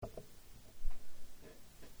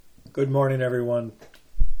Good morning, everyone.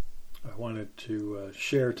 I wanted to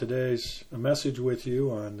share today's message with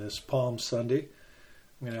you on this Palm Sunday.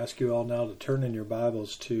 I'm going to ask you all now to turn in your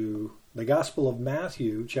Bibles to the Gospel of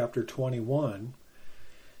Matthew, chapter 21.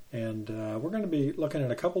 And we're going to be looking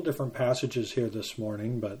at a couple different passages here this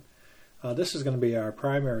morning, but this is going to be our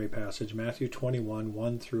primary passage, Matthew 21,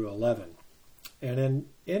 1 through 11. And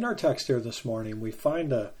in our text here this morning, we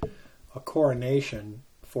find a coronation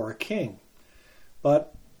for a king.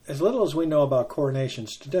 But as little as we know about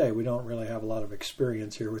coronations today, we don't really have a lot of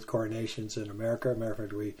experience here with coronations in America. As a matter of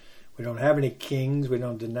fact, we don't have any kings.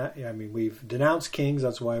 We've denounced kings.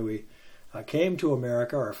 That's why we came to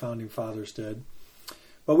America. Our founding fathers did.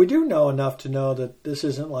 But we do know enough to know that this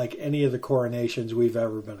isn't like any of the coronations we've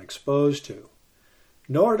ever been exposed to.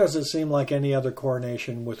 Nor does it seem like any other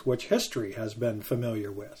coronation with which history has been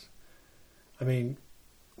familiar with. I mean,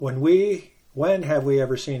 when have we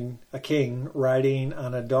ever seen a king riding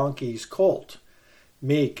on a donkey's colt,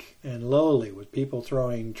 meek and lowly, with people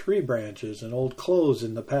throwing tree branches and old clothes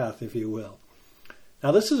in the path, if you will?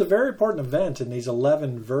 Now, this is a very important event in these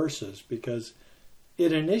 11 verses because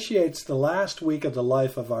it initiates the last week of the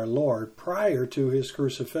life of our Lord prior to his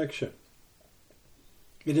crucifixion.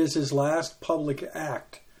 It is his last public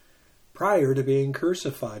act prior to being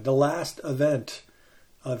crucified, the last event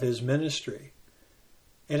of his ministry.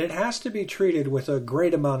 And it has to be treated with a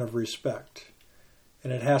great amount of respect.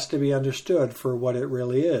 And it has to be understood for what it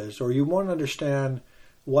really is, or you won't understand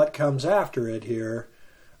what comes after it here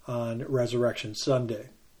on Resurrection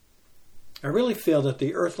Sunday. I really feel that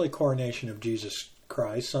the earthly coronation of Jesus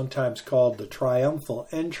Christ, sometimes called the triumphal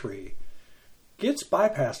entry, gets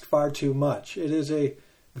bypassed far too much. It is a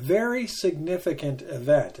very significant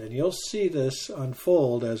event, and you'll see this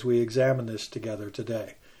unfold as we examine this together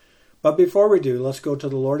today. But before we do, let's go to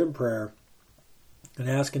the Lord in prayer and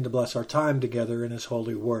ask him to bless our time together in his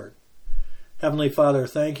holy word. Heavenly Father,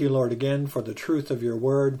 thank you, Lord, again for the truth of your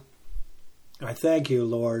word. I thank you,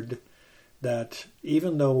 Lord, that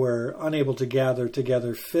even though we're unable to gather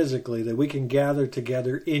together physically, that we can gather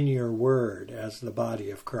together in your word as the body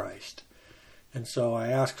of Christ. And so I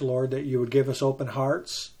ask, Lord, that you would give us open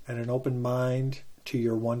hearts and an open mind to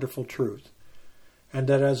your wonderful truth. And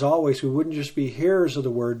that, as always, we wouldn't just be hearers of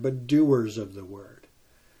the word, but doers of the word.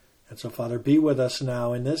 And so, Father, be with us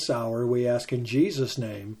now in this hour, we ask in Jesus'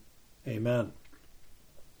 name. Amen.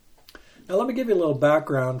 Now, let me give you a little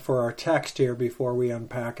background for our text here before we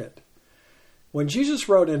unpack it. When Jesus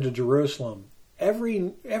rode into Jerusalem,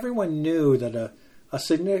 everyone knew that a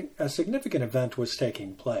significant event was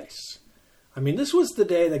taking place. I mean, this was the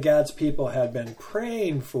day that God's people had been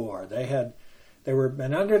praying for. They were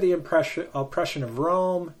been under the oppression of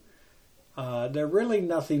Rome. They're really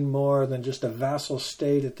nothing more than just a vassal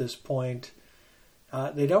state at this point.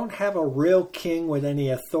 They don't have a real king with any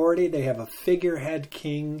authority. They have a figurehead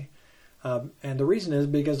king. And the reason is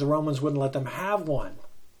because the Romans wouldn't let them have one.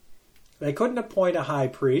 They couldn't appoint a high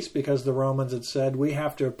priest because the Romans had said, we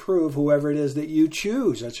have to approve whoever it is that you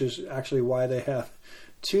choose. That's just actually why they have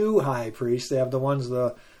two high priests. They have the ones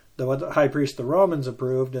the high priest the Romans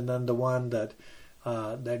approved, and then the one that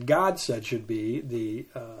God said should be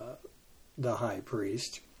the high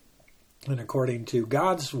priest, and according to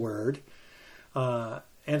God's word.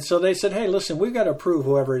 And so they said, hey, listen, we've got to approve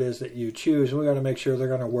whoever it is that you choose. We've got to make sure they're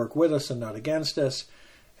going to work with us and not against us.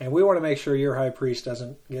 And we want to make sure your high priest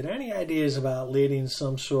doesn't get any ideas about leading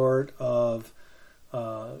some sort of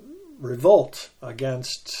revolt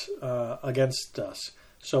against us.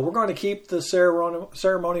 So we're going to keep the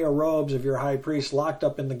ceremonial robes of your high priest locked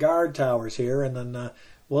up in the guard towers here, and then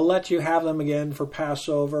we'll let you have them again for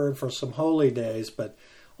Passover and for some holy days, but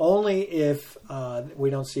only if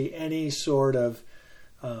we don't see any sort of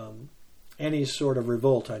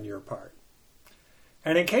revolt on your part.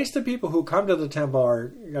 And in case the people who come to the temple are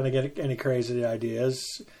going to get any crazy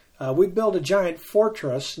ideas, we built a giant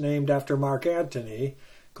fortress named after Mark Antony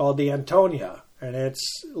called the Antonia, and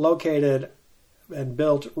it's located and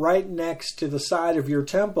built right next to the side of your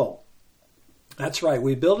temple. That's right,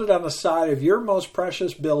 we built it on the side of your most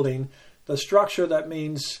precious building, the structure that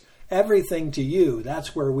means everything to you.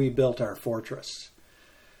 That's where we built our fortress.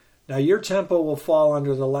 Now, your temple will fall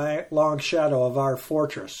under the long shadow of our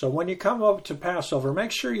fortress. So when you come up to Passover,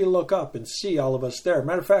 make sure you look up and see all of us there.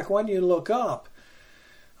 Matter of fact, when you look up,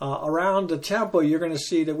 around the temple, you're going to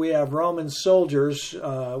see that we have Roman soldiers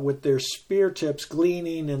with their spear tips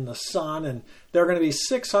gleaming in the sun, and there are going to be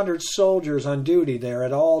 600 soldiers on duty there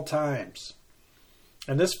at all times.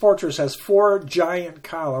 And this fortress has 4 giant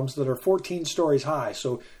columns that are 14 stories high,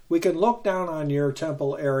 so we can look down on your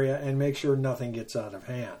temple area and make sure nothing gets out of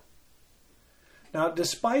hand. Now,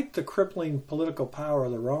 despite the crippling political power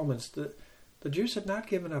of the Romans, the Jews had not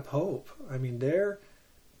given up hope. I mean, their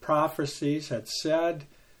prophecies had said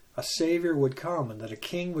a Savior would come and that a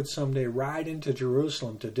king would someday ride into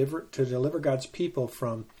Jerusalem to deliver God's people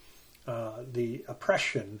from the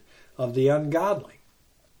oppression of the ungodly.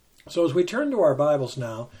 So as we turn to our Bibles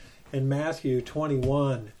now in Matthew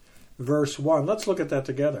 21, verse 1, let's look at that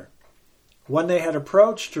together. When they had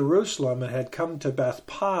approached Jerusalem and had come to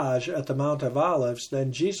Bethphage at the Mount of Olives,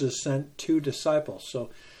 then Jesus sent 2 disciples. So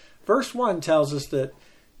verse 1 tells us that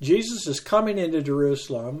Jesus is coming into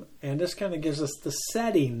Jerusalem, and this kind of gives us the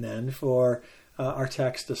setting then for our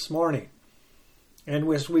text this morning.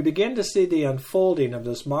 And as we begin to see the unfolding of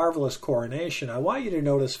this marvelous coronation, I want you to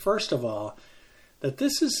notice, first of all, that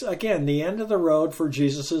this is, again, the end of the road for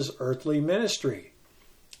Jesus' earthly ministry.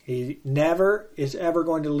 He never is ever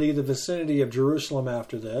going to leave the vicinity of Jerusalem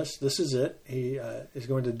after this. This is it. He is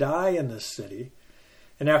going to die in this city.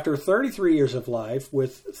 And after 33 years of life,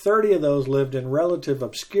 with 30 of those lived in relative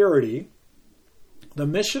obscurity, the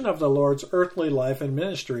mission of the Lord's earthly life and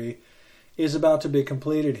ministry is about to be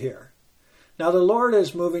completed here. Now the Lord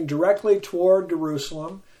is moving directly toward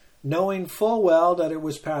Jerusalem, knowing full well that it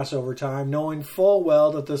was Passover time, knowing full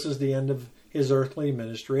well that this is the end of his earthly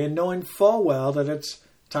ministry, and knowing full well that it's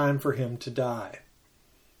time for him to die.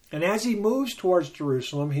 And as he moves towards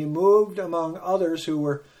Jerusalem, he moved among others who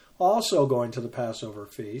were also going to the Passover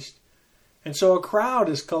feast. And so a crowd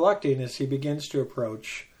is collecting as he begins to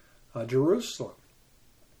approach Jerusalem.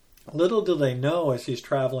 Little do they know as he's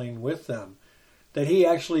traveling with them that he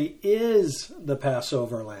actually is the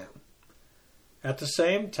Passover lamb. At the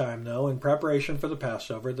same time, though, in preparation for the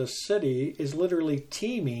Passover, the city is literally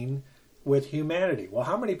teeming with humanity. Well,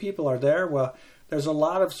 how many people are there? Well, there's a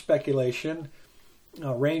lot of speculation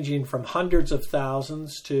ranging from hundreds of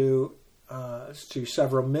thousands to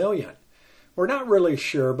several million. We're not really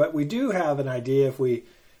sure, but we do have an idea. If we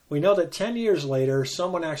know that 10 years later,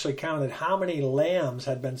 someone actually counted how many lambs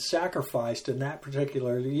had been sacrificed in that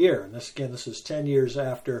particular year. And this is 10 years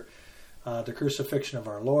after the crucifixion of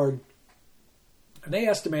our Lord. And they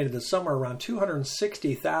estimated that somewhere around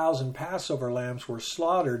 260,000 Passover lambs were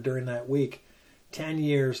slaughtered during that week 10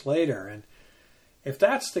 years later. And if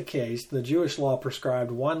that's the case, the Jewish law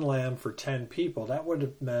prescribed 1 lamb for 10 people. That would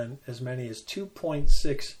have meant as many as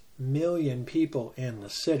 2.6 million people in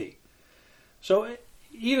the city. So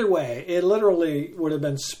either way, it literally would have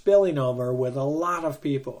been spilling over with a lot of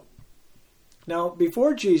people. Now,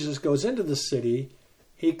 before Jesus goes into the city,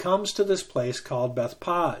 he comes to this place called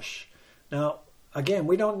Bethphage. Now, again,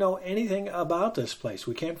 we don't know anything about this place.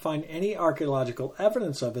 We can't find any archaeological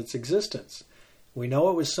evidence of its existence. We know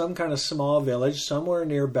it was some kind of small village somewhere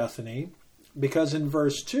near Bethany, because in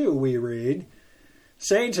verse 2 we read,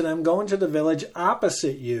 saying to them, go into the village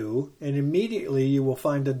opposite you, and immediately you will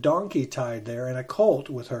find a donkey tied there and a colt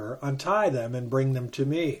with her. Untie them and bring them to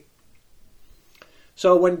me.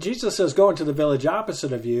 So when Jesus says, go into the village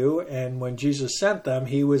opposite of you, and when Jesus sent them,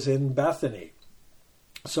 he was in Bethany.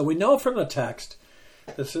 So we know from the text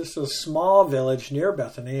this is a small village near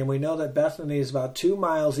Bethany, and we know that Bethany is about 2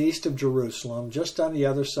 miles east of Jerusalem, just on the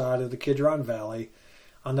other side of the Kidron Valley,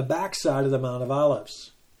 on the backside of the Mount of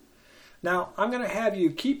Olives. Now, I'm going to have you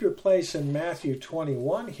keep your place in Matthew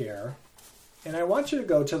 21 here, and I want you to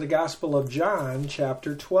go to the Gospel of John,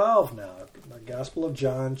 chapter 12 now. The Gospel of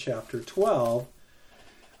John, chapter 12,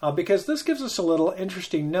 because this gives us a little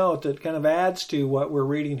interesting note that kind of adds to what we're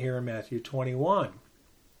reading here in Matthew 21.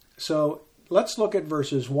 So let's look at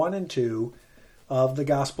verses 1 and 2 of the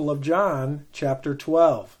Gospel of John, chapter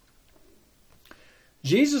 12.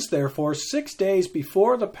 Jesus, therefore, 6 days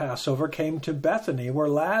before the Passover, came to Bethany, where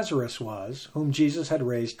Lazarus was, whom Jesus had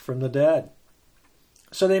raised from the dead.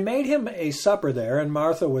 So they made him a supper there, and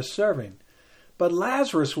Martha was serving. But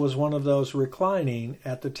Lazarus was one of those reclining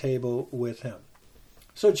at the table with him.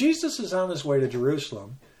 So Jesus is on his way to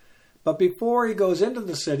Jerusalem. But before he goes into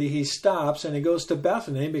the city, he stops and he goes to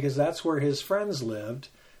Bethany because that's where his friends lived,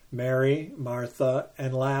 Mary, Martha,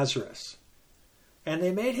 and Lazarus. And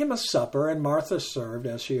they made him a supper, and Martha served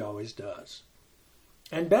as she always does.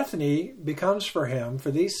 And Bethany becomes for him,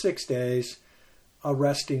 for these 6 days, a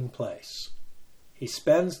resting place. He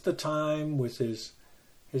spends the time with his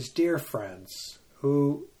dear friends,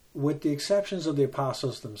 who, with the exceptions of the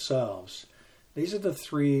apostles themselves, these are the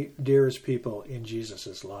 3 dearest people in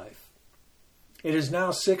Jesus' life. It is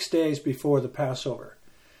now 6 days before the Passover.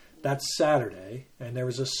 That's Saturday, and there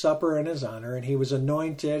was a supper in his honor, and he was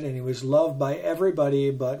anointed, and he was loved by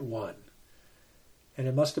everybody but one. And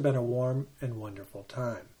it must have been a warm and wonderful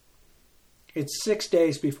time. It's 6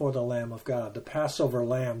 days before the Lamb of God, the Passover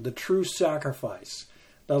Lamb, the true sacrifice,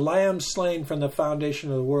 The lamb slain from the foundation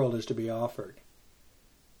of the world is to be offered.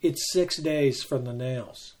 It's 6 days from the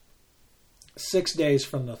nails, 6 days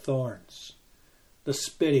from the thorns, the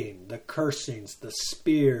spitting, the cursings, the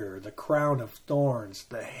spear, the crown of thorns,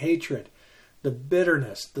 the hatred, the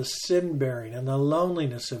bitterness, the sin-bearing, and the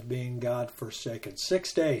loneliness of being God-forsaken.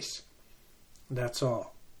 6 days. That's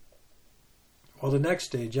all. Well, the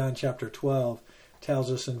next day, John chapter 12 tells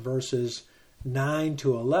us in verses 9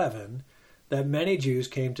 to 11 that many Jews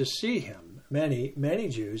came to see him. Many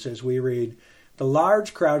Jews, as we read, the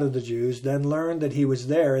large crowd of the Jews then learned that he was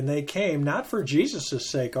there, and they came not for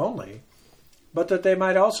Jesus' sake only, but that they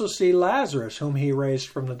might also see Lazarus, whom he raised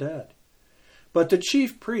from the dead. But the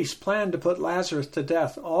chief priests planned to put Lazarus to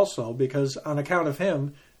death also, because on account of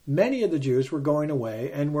him, many of the Jews were going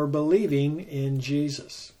away and were believing in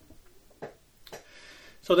Jesus.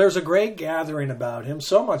 So there's a great gathering about him,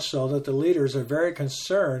 so much so that the leaders are very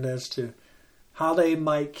concerned as to how they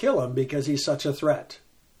might kill him because he's such a threat.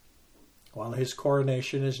 Well, his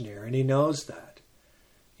coronation is near, and he knows that.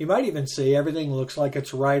 You might even see everything looks like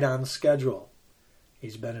it's right on schedule.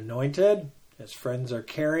 He's been anointed. His friends are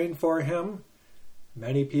caring for him.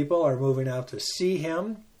 Many people are moving out to see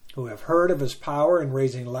him, who have heard of his power in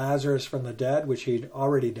raising Lazarus from the dead, which he'd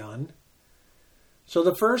already done. So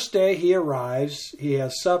the first day he arrives, he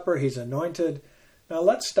has supper, he's anointed. Now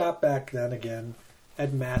let's stop back then again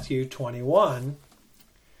at Matthew 21.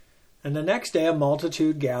 And the next day a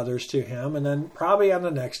multitude gathers to him, and then probably on the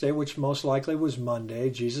next day, which most likely was Monday,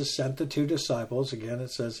 Jesus sent the 2 disciples. Again, it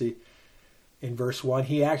says in verse 1,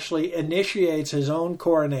 he actually initiates his own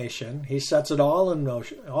coronation. He sets it all in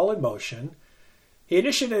motion. He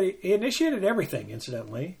initiated everything,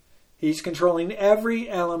 incidentally. He's controlling every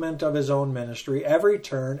element of his own ministry. Every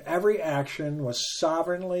turn, every action was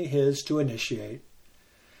sovereignly his to initiate.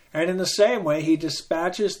 And in the same way, he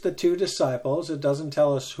dispatches the 2 disciples, it doesn't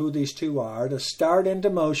tell us who these 2 are, to start into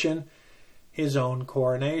motion his own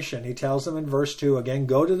coronation. He tells them in verse 2 again,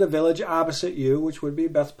 go to the village opposite you, which would be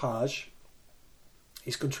Bethphage.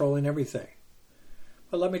 He's controlling everything.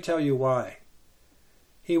 But let me tell you why.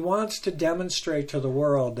 He wants to demonstrate to the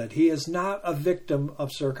world that he is not a victim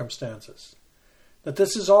of circumstances. That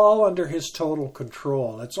this is all under his total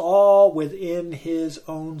control. It's all within his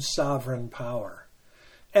own sovereign power.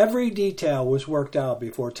 Every detail was worked out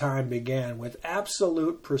before time began with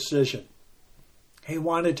absolute precision. He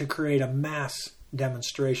wanted to create a mass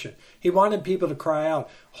demonstration. He wanted people to cry out,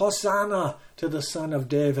 Hosanna to the Son of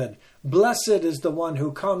David. Blessed is the one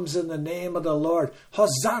who comes in the name of the Lord.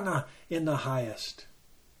 Hosanna in the highest.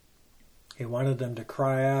 He wanted them to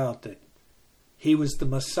cry out that he was the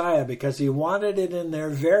Messiah because he wanted it in their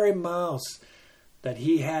very mouths that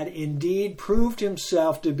he had indeed proved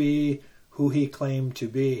himself to be who he claimed to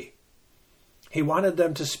be. He wanted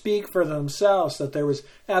them to speak for themselves that there was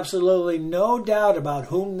absolutely no doubt about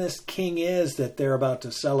whom this king is that they're about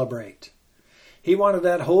to celebrate. He wanted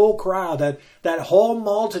that whole crowd, that whole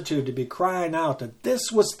multitude to be crying out that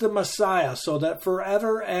this was the Messiah, so that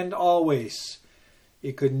forever and always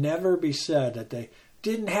it could never be said that they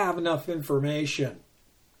didn't have enough information.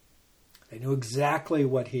 They knew exactly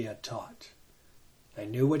what he had taught. They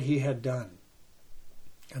knew what he had done.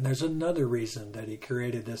 And there's another reason that he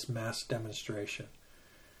created this mass demonstration.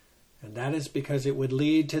 And that is because it would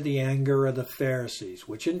lead to the anger of the Pharisees,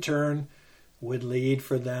 which in turn would lead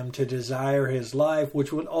for them to desire his life,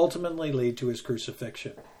 which would ultimately lead to his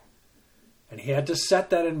crucifixion. And he had to set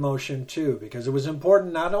that in motion too, because it was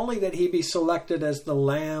important not only that he be selected as the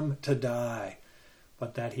lamb to die,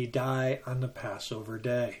 but that he die on the Passover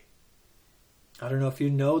day. I don't know if you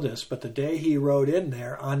know this, but the day he rode in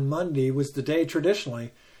there on Monday was the day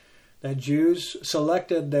traditionally that Jews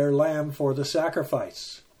selected their lamb for the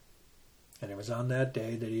sacrifice. And it was on that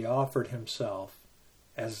day that he offered himself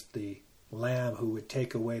as the lamb who would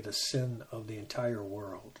take away the sin of the entire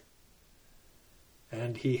world.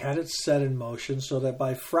 And he had it set in motion so that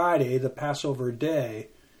by Friday, the Passover day,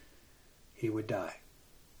 he would die.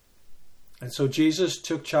 And so Jesus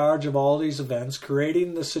took charge of all these events,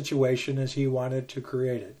 creating the situation as he wanted to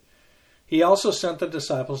create it. He also sent the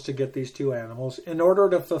disciples to get these 2 animals in order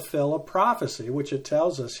to fulfill a prophecy, which it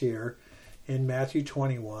tells us here in Matthew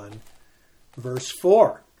 21, verse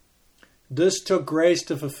 4. This took grace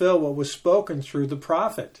to fulfill what was spoken through the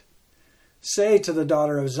prophet. Say to the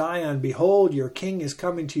daughter of Zion, behold, your king is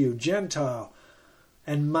coming to you, Gentile,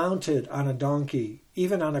 and mounted on a donkey,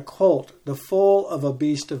 even on a colt, the foal of a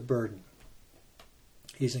beast of burden.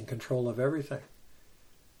 He's in control of everything.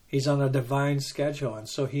 He's on a divine schedule, and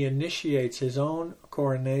so he initiates his own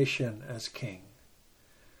coronation as king.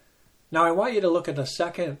 Now I want you to look at the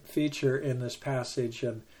second feature in this passage,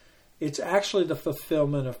 and It's actually the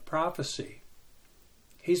fulfillment of prophecy.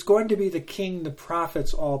 He's going to be the king the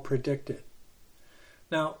prophets all predicted.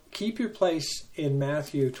 Now, keep your place in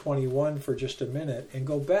Matthew 21 for just a minute and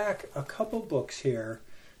go back a couple books here.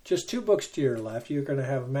 Just 2 books to your left. You're going to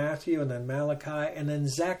have Matthew and then Malachi and then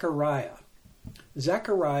Zechariah.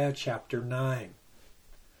 Zechariah chapter 9.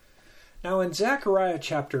 Now, in Zechariah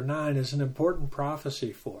chapter 9 is an important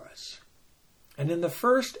prophecy for us. And in the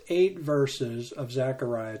first 8 verses of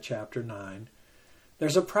Zechariah chapter 9,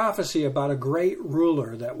 there's a prophecy about a great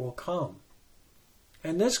ruler that will come.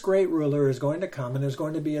 And this great ruler is going to come, and there's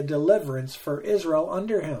going to be a deliverance for Israel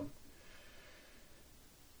under him.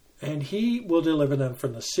 And he will deliver them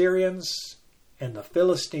from the Syrians and the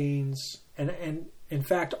Philistines, and in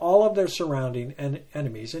fact, all of their surrounding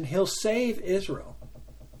enemies, and he'll save Israel.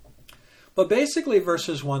 But basically,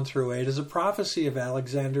 verses 1 through 8 is a prophecy of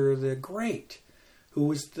Alexander the Great, who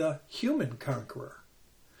was the human conqueror.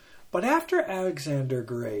 But after Alexander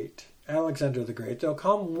the Great, there'll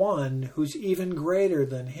come one who's even greater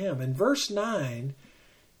than him. And verse 9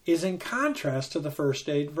 is in contrast to the first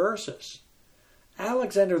 8 verses.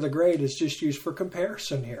 Alexander the Great is just used for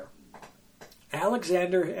comparison here.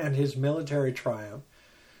 Alexander and his military triumph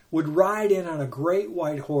would ride in on a great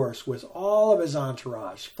white horse with all of his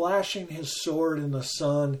entourage, flashing his sword in the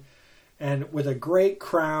sun, and with a great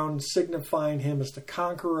crown signifying him as the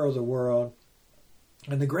conqueror of the world.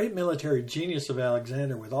 And the great military genius of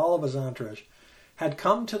Alexander, with all of his entourage, had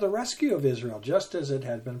come to the rescue of Israel, just as it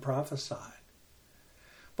had been prophesied.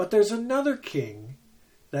 But there's another king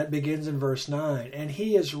that begins in verse 9, and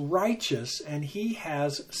he is righteous, and he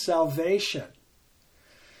has salvation.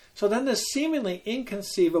 So then this seemingly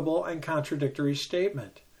inconceivable and contradictory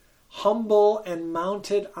statement. Humble and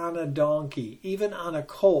mounted on a donkey, even on a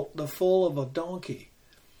colt, the foal of a donkey.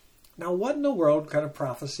 Now what in the world kind of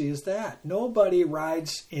prophecy is that? Nobody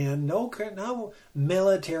rides in, no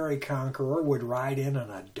military conqueror would ride in on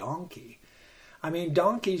a donkey. I mean,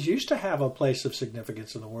 donkeys used to have a place of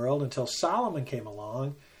significance in the world until Solomon came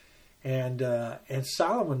along, and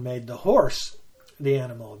Solomon made the horse the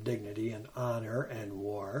animal of dignity and honor and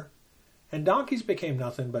war. And donkeys became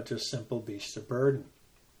nothing but just simple beasts of burden.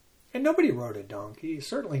 And nobody rode a donkey,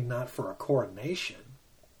 certainly not for a coronation.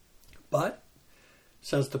 But,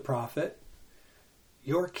 says the prophet,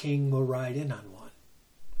 your king will ride in on one.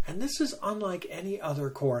 And this is unlike any other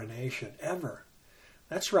coronation ever.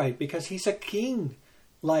 That's right, because he's a king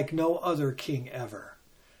like no other king ever.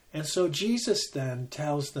 And so Jesus then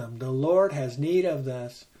tells them, the Lord has need of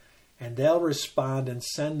this, and they'll respond and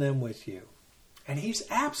send them with you. And he's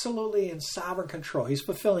absolutely in sovereign control. He's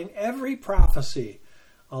fulfilling every prophecy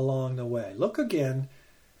along the way. Look again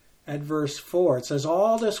at verse 4. It says,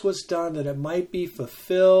 all this was done that it might be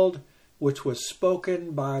fulfilled, which was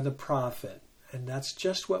spoken by the prophet. And that's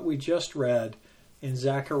just what we just read in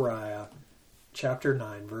Zechariah chapter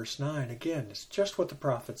 9, verse 9. Again, it's just what the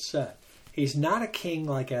prophet said. He's not a king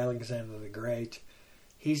like Alexander the Great.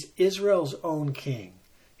 He's Israel's own king.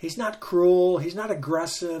 He's not cruel. He's not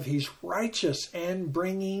aggressive. He's righteous and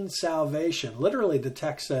bringing salvation. Literally, the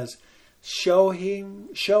text says,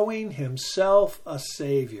 showing himself a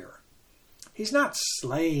savior. He's not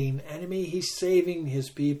slaying enemy. He's saving his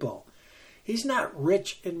people. He's not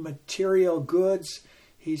rich in material goods.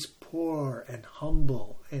 He's poor and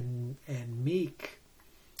humble and meek.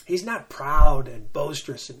 He's not proud and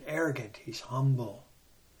boisterous and arrogant. He's humble.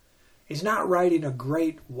 He's not riding a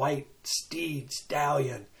great white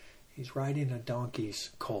stallion. He's riding a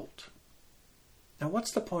donkey's colt. Now,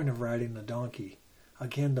 what's the point of riding the donkey?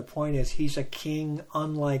 Again, the point is he's a king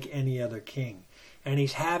unlike any other king. And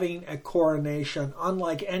he's having a coronation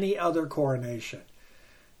unlike any other coronation.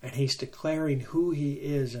 And he's declaring who he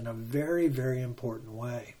is in a very, very important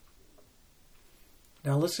way.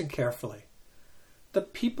 Now, listen carefully. The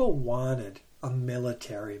people wanted a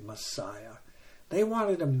military Messiah. They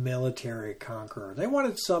wanted a military conqueror. They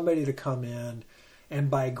wanted somebody to come in and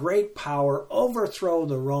by great power overthrow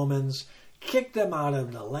the Romans, kick them out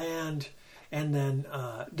of the land, and then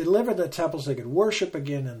deliver the temple so they could worship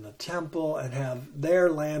again in the temple and have their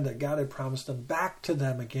land that God had promised them back to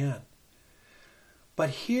them again. But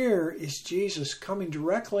here is Jesus coming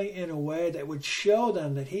directly in a way that would show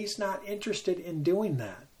them that he's not interested in doing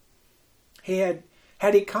that.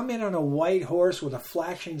 Had he come in on a white horse with a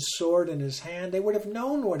flashing sword in his hand, they would have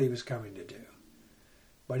known what he was coming to do.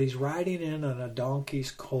 But he's riding in on a donkey's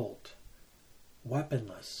colt,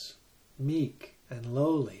 weaponless, meek, and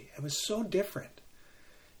lowly. It was so different.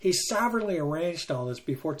 He sovereignly arranged all this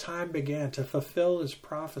before time began to fulfill his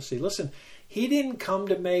prophecy. Listen, he didn't come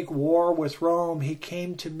to make war with Rome. He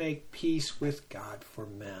came to make peace with God for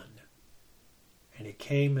men. And he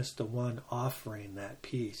came as the one offering that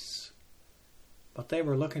peace. But they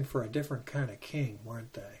were looking for a different kind of king,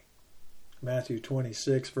 weren't they? Matthew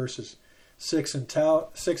 26, verses 6 and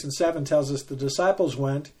 7 tells us the disciples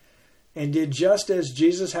went and did just as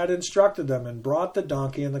Jesus had instructed them, and brought the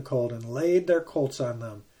donkey and the colt and laid their colts on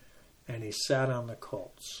them, and he sat on the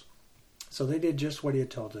colts. So they did just what he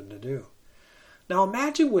had told them to do. Now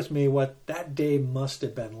imagine with me what that day must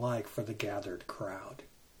have been like for the gathered crowd.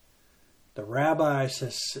 The rabbis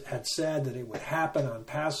had said that it would happen on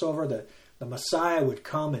Passover, that the Messiah would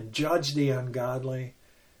come and judge the ungodly.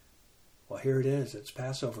 Well, here it is. It's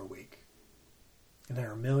Passover week. And there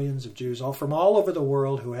are millions of Jews from all over the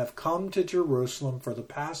world who have come to Jerusalem for the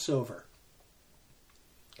Passover.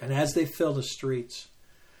 And as they fill the streets,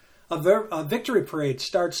 a victory parade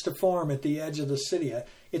starts to form at the edge of the city.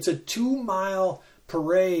 It's a 2-mile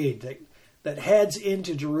parade that heads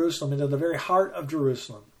into Jerusalem, into the very heart of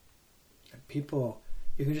Jerusalem. And people,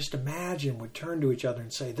 you can just imagine, would turn to each other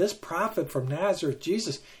and say, this prophet from Nazareth,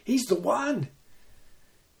 Jesus, he's the one.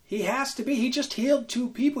 He has to be. He just healed 2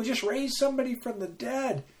 people. He just raised somebody from the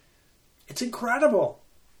dead. It's incredible.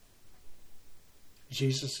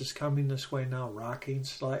 Jesus is coming this way now, rocking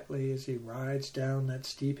slightly as he rides down that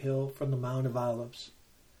steep hill from the Mount of Olives.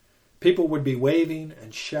 People would be waving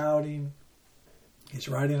and shouting. He's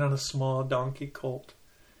riding on a small donkey colt.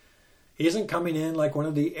 He isn't coming in like one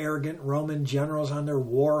of the arrogant Roman generals on their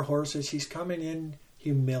war horses. He's coming in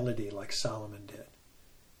humility like Solomon did,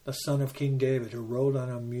 the son of King David, who rode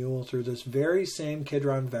on a mule through this very same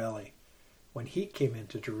Kidron Valley when he came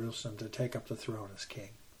into Jerusalem to take up the throne as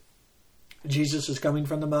king. Jesus is coming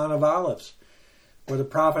from the Mount of Olives, where the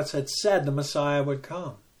prophets had said the Messiah would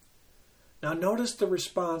come. Now notice the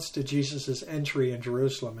response to Jesus' entry in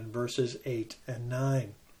Jerusalem in verses 8 and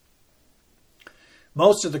 9.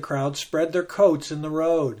 Most of the crowd spread their coats in the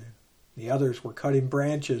road. The others were cutting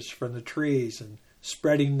branches from the trees and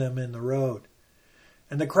spreading them in the road.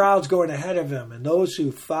 And the crowds going ahead of him, and those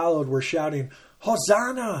who followed were shouting,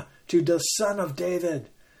 Hosanna to the Son of David!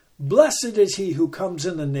 Blessed is he who comes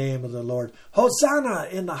in the name of the Lord! Hosanna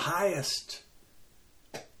in the highest!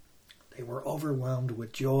 They were overwhelmed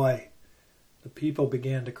with joy. The people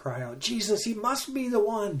began to cry out, Jesus, he must be the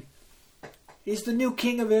one! He's the new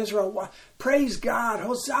King of Israel! Praise God!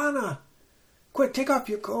 Hosanna! Quick, take off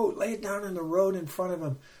your coat, lay it down in the road in front of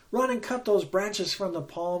him. Run and cut those branches from the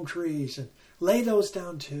palm trees and lay those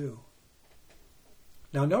down too.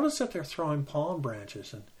 Now notice that they're throwing palm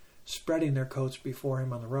branches and spreading their coats before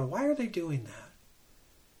him on the road. Why are they doing that?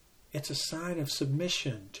 It's a sign of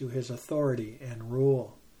submission to his authority and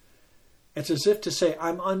rule. It's as if to say,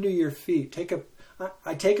 I'm under your feet.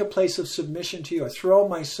 I take a place of submission to you. I throw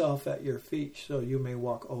myself at your feet so you may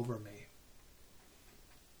walk over me.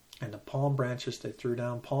 And the palm branches they threw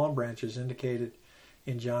down, palm branches indicated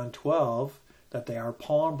in John 12 that they are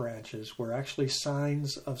palm branches, were actually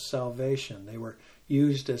signs of salvation. They were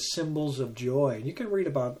used as symbols of joy. And you can read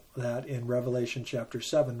about that in Revelation chapter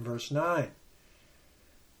 7, verse 9.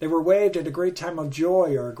 They were waved at a great time of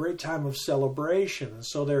joy or a great time of celebration. And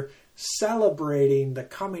so they're celebrating the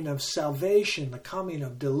coming of salvation, the coming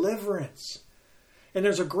of deliverance. And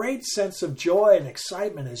there's a great sense of joy and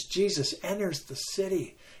excitement as Jesus enters the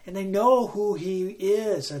city. And they know who he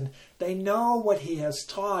is, and they know what he has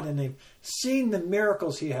taught, and they've seen the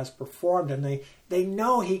miracles he has performed, and they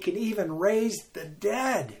know he can even raise the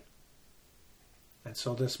dead. And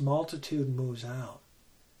so this multitude moves out.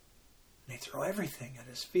 They throw everything at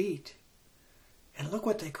his feet. And look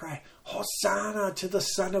what they cry. Hosanna to the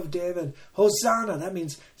Son of David. Hosanna. That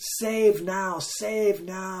means save now, save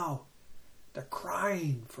now. They're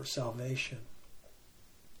crying for salvation.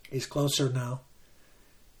 He's closer now.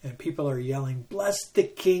 And people are yelling, bless the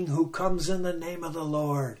King who comes in the name of the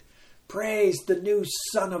Lord. Praise the new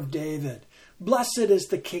Son of David. Blessed is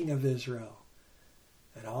the King of Israel.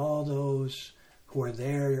 And all those who are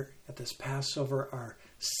there at this Passover are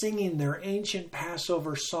singing their ancient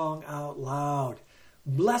Passover song out loud.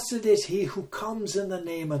 Blessed is he who comes in the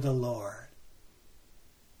name of the Lord.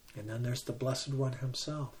 And then there's the Blessed One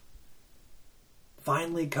himself.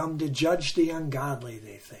 Finally come to judge the ungodly,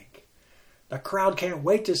 they think. The crowd can't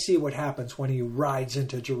wait to see what happens when he rides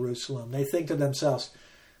into Jerusalem. They think to themselves,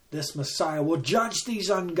 this Messiah will judge these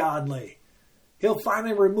ungodly. He'll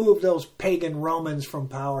finally remove those pagan Romans from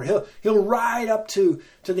power. He'll ride up to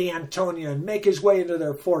the Antonia and make his way into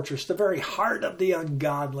their fortress, the very heart of the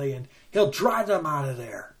ungodly, and he'll drive them out of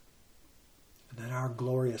there. And then our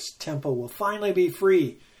glorious temple will finally be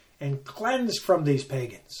free and cleansed from these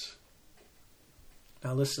pagans.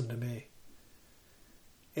 Now listen to me.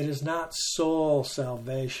 It is not soul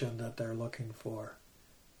salvation that they're looking for,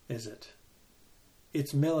 is it?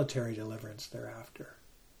 it's military deliverance they're after.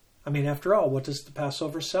 I mean, after all, what does the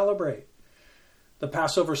Passover celebrate? The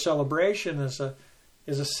Passover celebration is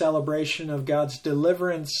a celebration of God's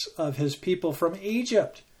deliverance of his people from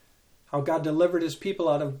Egypt. How God delivered his people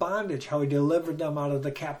out of bondage, how he delivered them out of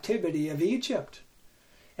the captivity of Egypt.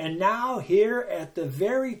 And now here at the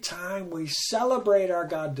very time we celebrate our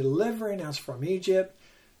God delivering us from Egypt,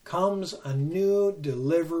 comes a new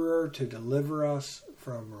deliverer to deliver us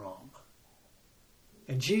from Rome.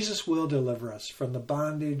 And Jesus will deliver us from the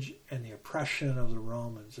bondage and the oppression of the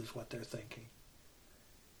Romans, is what they're thinking.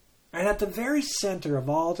 And at the very center of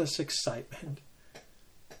all this excitement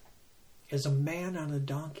is a man on a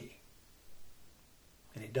donkey.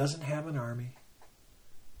 And he doesn't have an army,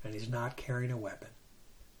 and he's not carrying a weapon.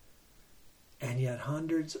 And yet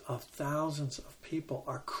hundreds of thousands of people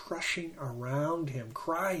are crushing around him,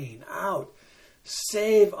 crying out,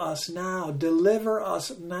 "Save us now, deliver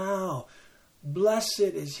us now. Blessed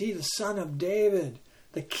is he, the Son of David,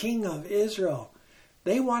 the King of Israel."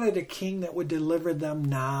 They wanted a king that would deliver them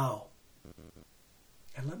now.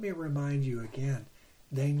 And let me remind you again,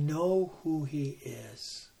 they know who he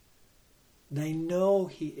is. They know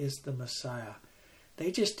he is the Messiah.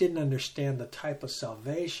 They just didn't understand the type of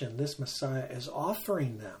salvation this Messiah is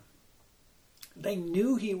offering them. They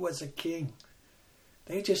knew he was a king.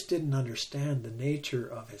 They just didn't understand the nature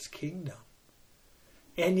of his kingdom.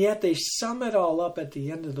 And yet they sum it all up at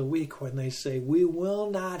the end of the week when they say, "We will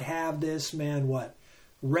not have this man," what?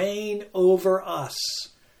 "Reign over us."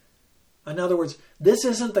 In other words, this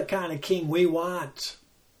isn't the kind of king we want.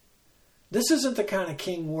 This isn't the kind of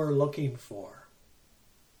king we're looking for.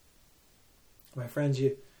 My friends,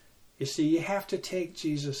 you see, you have to take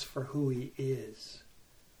Jesus for who he is,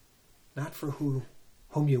 not for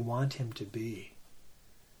whom you want him to be.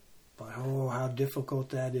 But oh, how difficult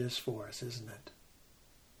that is for us, isn't it?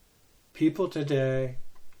 People today,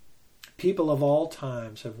 people of all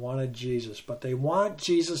times have wanted Jesus, but they want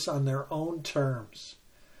Jesus on their own terms.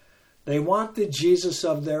 They want the Jesus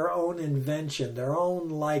of their own invention, their own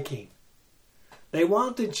liking. They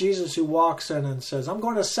want the Jesus who walks in and says, "I'm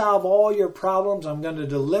going to solve all your problems. I'm going to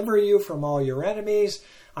deliver you from all your enemies.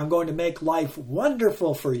 I'm going to make life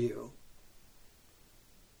wonderful for you."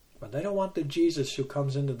 But they don't want the Jesus who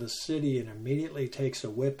comes into the city and immediately takes a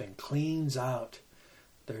whip and cleans out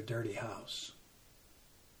their dirty house.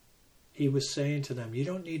 He was saying to them, you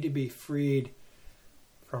don't need to be freed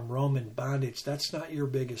from Roman bondage. That's not your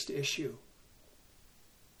biggest issue.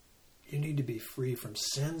 You need to be free from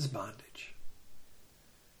sin's bondage.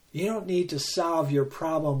 You don't need to solve your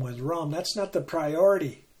problem with Rome. That's not the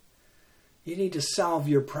priority. You need to solve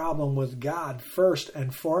your problem with God first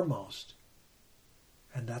and foremost.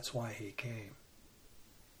 And that's why he came.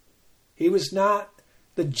 He was not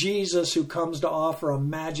the Jesus who comes to offer a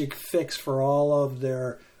magic fix for all of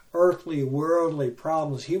their earthly, worldly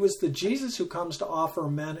problems. He was the Jesus who comes to offer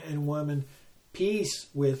men and women peace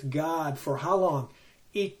with God for how long?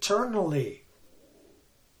 Eternally.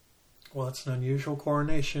 Well, it's an unusual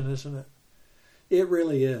coronation, isn't it? It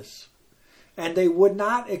really is. And they would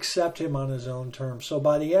not accept him on his own terms. So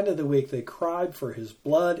by the end of the week, they cried for his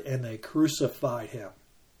blood and they crucified him.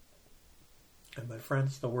 And my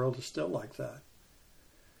friends, the world is still like that.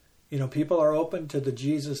 You know, people are open to the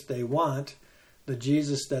Jesus they want, the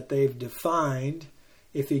Jesus that they've defined.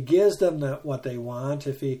 If he gives them what they want,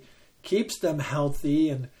 if he keeps them healthy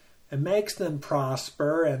and makes them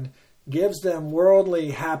prosper and gives them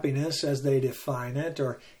worldly happiness as they define it,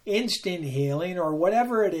 or instant healing, or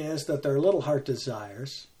whatever it is that their little heart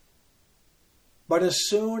desires. But as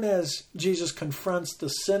soon as Jesus confronts the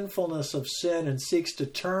sinfulness of sin and seeks to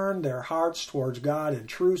turn their hearts towards God in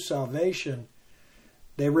true salvation,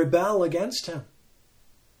 they rebel against him.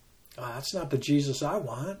 Oh, that's not the Jesus I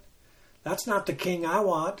want. That's not the king I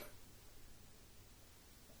want.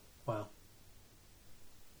 Well,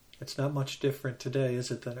 it's not much different today,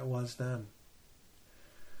 is it, than it was then?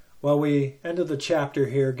 Well, end of the chapter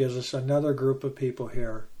here gives us another group of people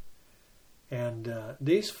here. And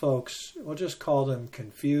these folks, we'll just call them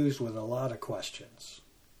confused with a lot of questions.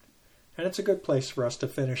 And it's a good place for us to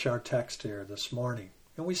finish our text here this morning.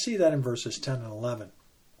 And we see that in verses 10 and 11.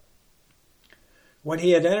 When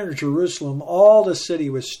he had entered Jerusalem, all the city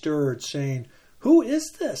was stirred, saying, "Who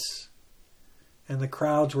is this?" And the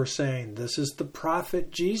crowds were saying, "This is the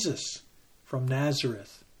prophet Jesus from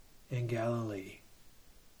Nazareth in Galilee."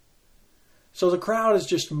 So the crowd is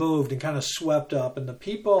just moved and kind of swept up, and the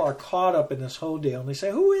people are caught up in this whole deal. And they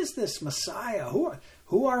say, "Who is this Messiah?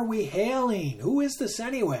 Who are we hailing? Who is this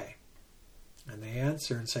anyway?" And they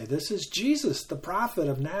answer and say, "This is Jesus, the prophet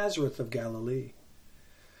of Nazareth of Galilee."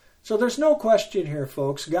 So there's no question here,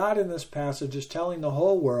 folks. God in this passage is telling the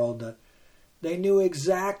whole world that they knew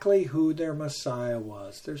exactly who their Messiah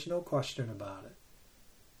was. There's no question about it.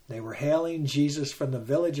 They were hailing Jesus from the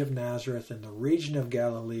village of Nazareth in the region of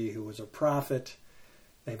Galilee, who was a prophet.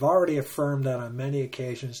 They've already affirmed that on many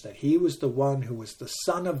occasions, that he was the one who was the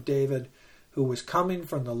son of David, who was coming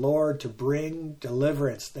from the Lord to bring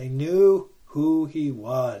deliverance. They knew who he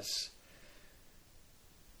was.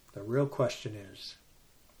 The real question is,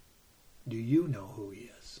 do you know who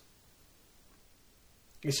he is?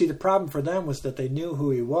 You see, the problem for them was that they knew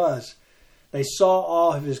who he was. They saw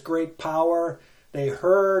all of his great power. They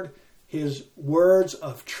heard his words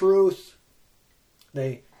of truth.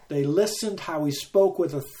 They listened how he spoke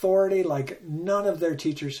with authority like none of their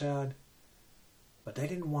teachers had. But they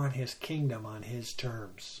didn't want his kingdom on his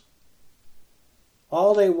terms.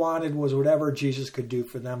 All they wanted was whatever Jesus could do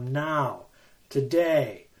for them now,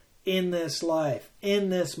 today, in this life, in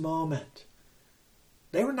this moment.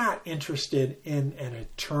 They were not interested in an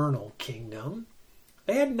eternal kingdom.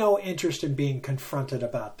 They had no interest in being confronted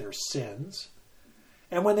about their sins.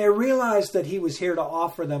 And when they realized that he was here to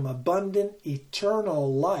offer them abundant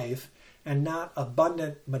eternal life and not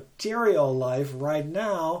abundant material life right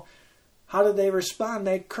now, how did they respond?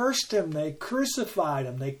 They cursed him, they crucified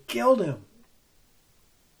him, they killed him.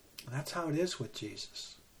 And that's how it is with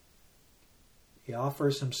Jesus. He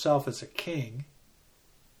offers himself as a king,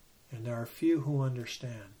 and there are few who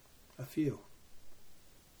understand. A few.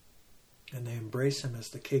 And they embrace him as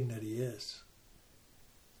the king that he is.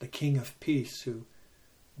 The king of peace who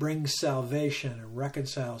brings salvation and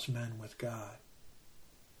reconciles men with God.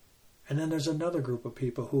 And then there's another group of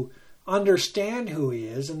people who understand who he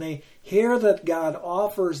is, and they hear that God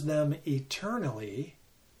offers them eternally,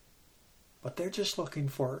 but they're just looking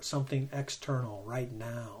for something external right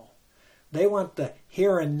now. They want the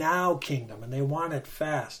here and now kingdom, and they want it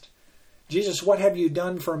fast. Jesus, what have you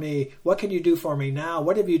done for me? What can you do for me now?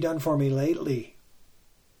 What have you done for me lately?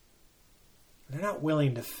 They're not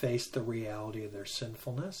willing to face the reality of their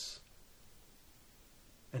sinfulness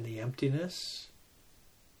and the emptiness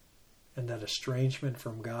and that estrangement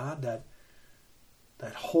from God,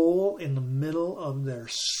 that hole in the middle of their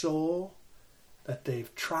soul that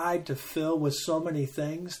they've tried to fill with so many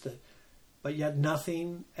things, but yet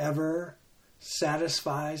nothing ever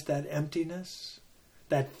satisfies that emptiness,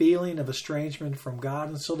 that feeling of estrangement from God.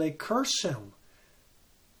 And so they curse him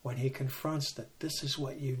when he confronts that this is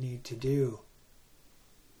what you need to do.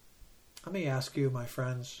 Let me ask you, my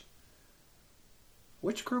friends,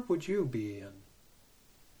 which group would you be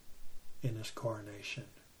in this coronation?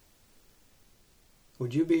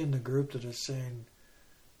 Would you be in the group that is saying,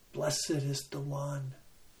 blessed is the one,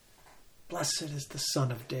 blessed is the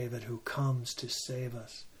Son of David who comes to save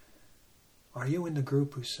us? Are you in the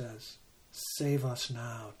group who says, save us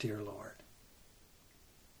now, dear Lord?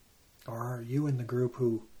 Or are you in the group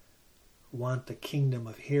who want the kingdom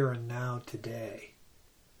of here and now today?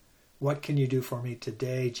 What can you do for me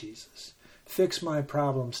today, Jesus? Fix my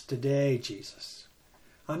problems today, Jesus.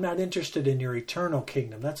 I'm not interested in your eternal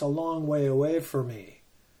kingdom. That's a long way away for me.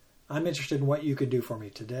 I'm interested in what you can do for me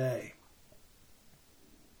today.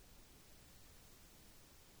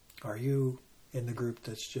 Are you in the group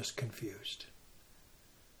that's just confused?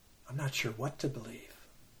 I'm not sure what to believe.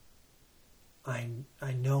 I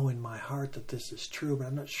know in my heart that this is true, but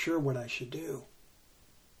I'm not sure what I should do.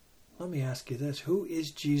 Let me ask you this. Who is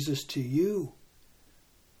Jesus to you?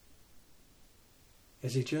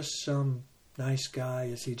 Is he just some nice guy?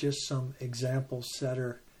 Is he just some example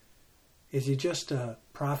setter? Is he just a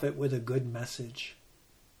prophet with a good message?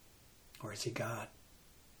 Or is he God?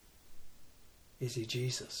 Is he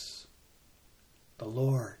Jesus, the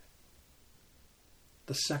Lord,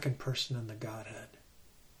 the second person in the Godhead,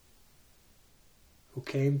 who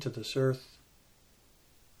came to this earth,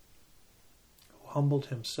 who humbled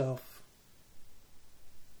himself,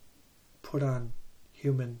 put on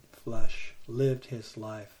human flesh, lived his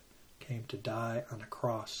life, came to die on a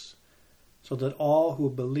cross, so that all who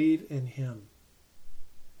believe in him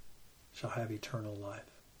shall have eternal life?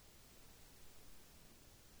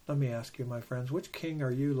 Let me ask you, my friends, which king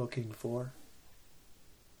are you looking for?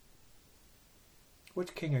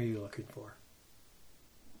 Which king are you looking for?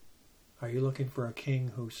 Are you looking for a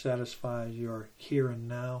king who satisfies your here and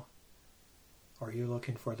now? Or are you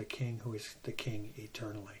looking for the king who is the king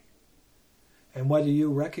eternally? And whether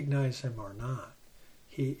you recognize him or not,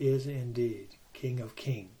 he is indeed King of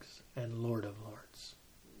Kings and Lord of Lords.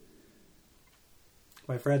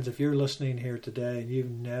 My friends, if you're listening here today and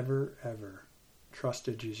you've never, ever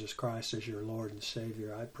trusted Jesus Christ as your Lord and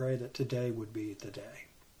Savior, I pray that today would be the day.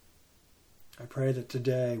 I pray that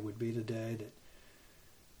today would be the day that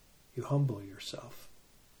you humble yourself.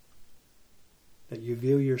 That you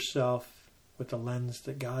view yourself with the lens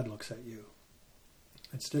that God looks at you.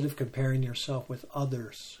 Instead of comparing yourself with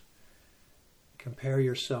others, compare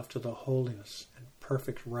yourself to the holiness and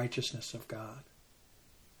perfect righteousness of God.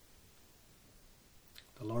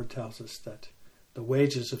 The Lord tells us that the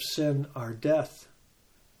wages of sin are death,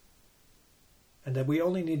 and that we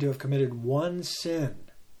only need to have committed one sin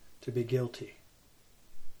to be guilty.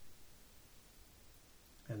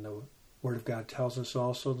 And the Word of God tells us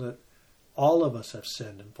also that all of us have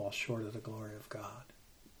sinned and fall short of the glory of God.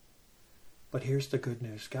 But here's the good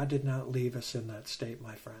news. God did not leave us in that state,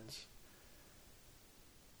 my friends.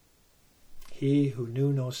 He who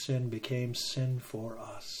knew no sin became sin for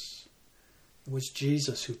us. It was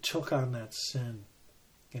Jesus who took on that sin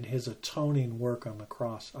in his atoning work on the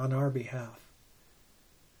cross on our behalf.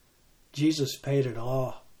 Jesus paid it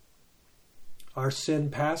all. Our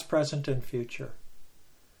sin, past, present, and future.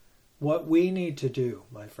 What we need to do,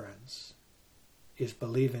 my friends, is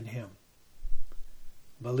believe in him.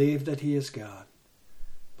 Believe that he is God.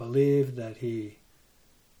 Believe that he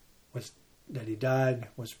died,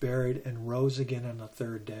 was buried, and rose again on the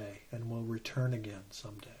third day, and will return again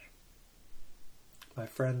someday. My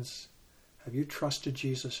friends, have you trusted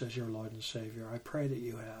Jesus as your Lord and Savior? I pray that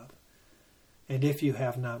you have. And if you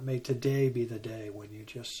have not, may today be the day when you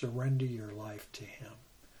just surrender your life to him.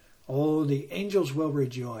 Oh, the angels will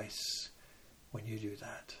rejoice when you do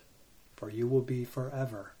that, for you will be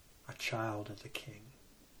forever a child of the King.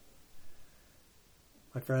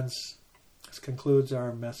 My friends, this concludes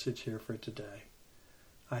our message here for today.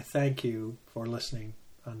 I thank you for listening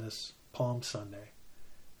on this Palm Sunday,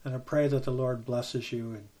 and I pray that the Lord blesses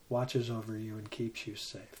you and watches over you and keeps you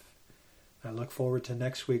safe. I look forward to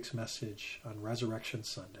next week's message on Resurrection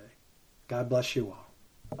Sunday. God bless you all.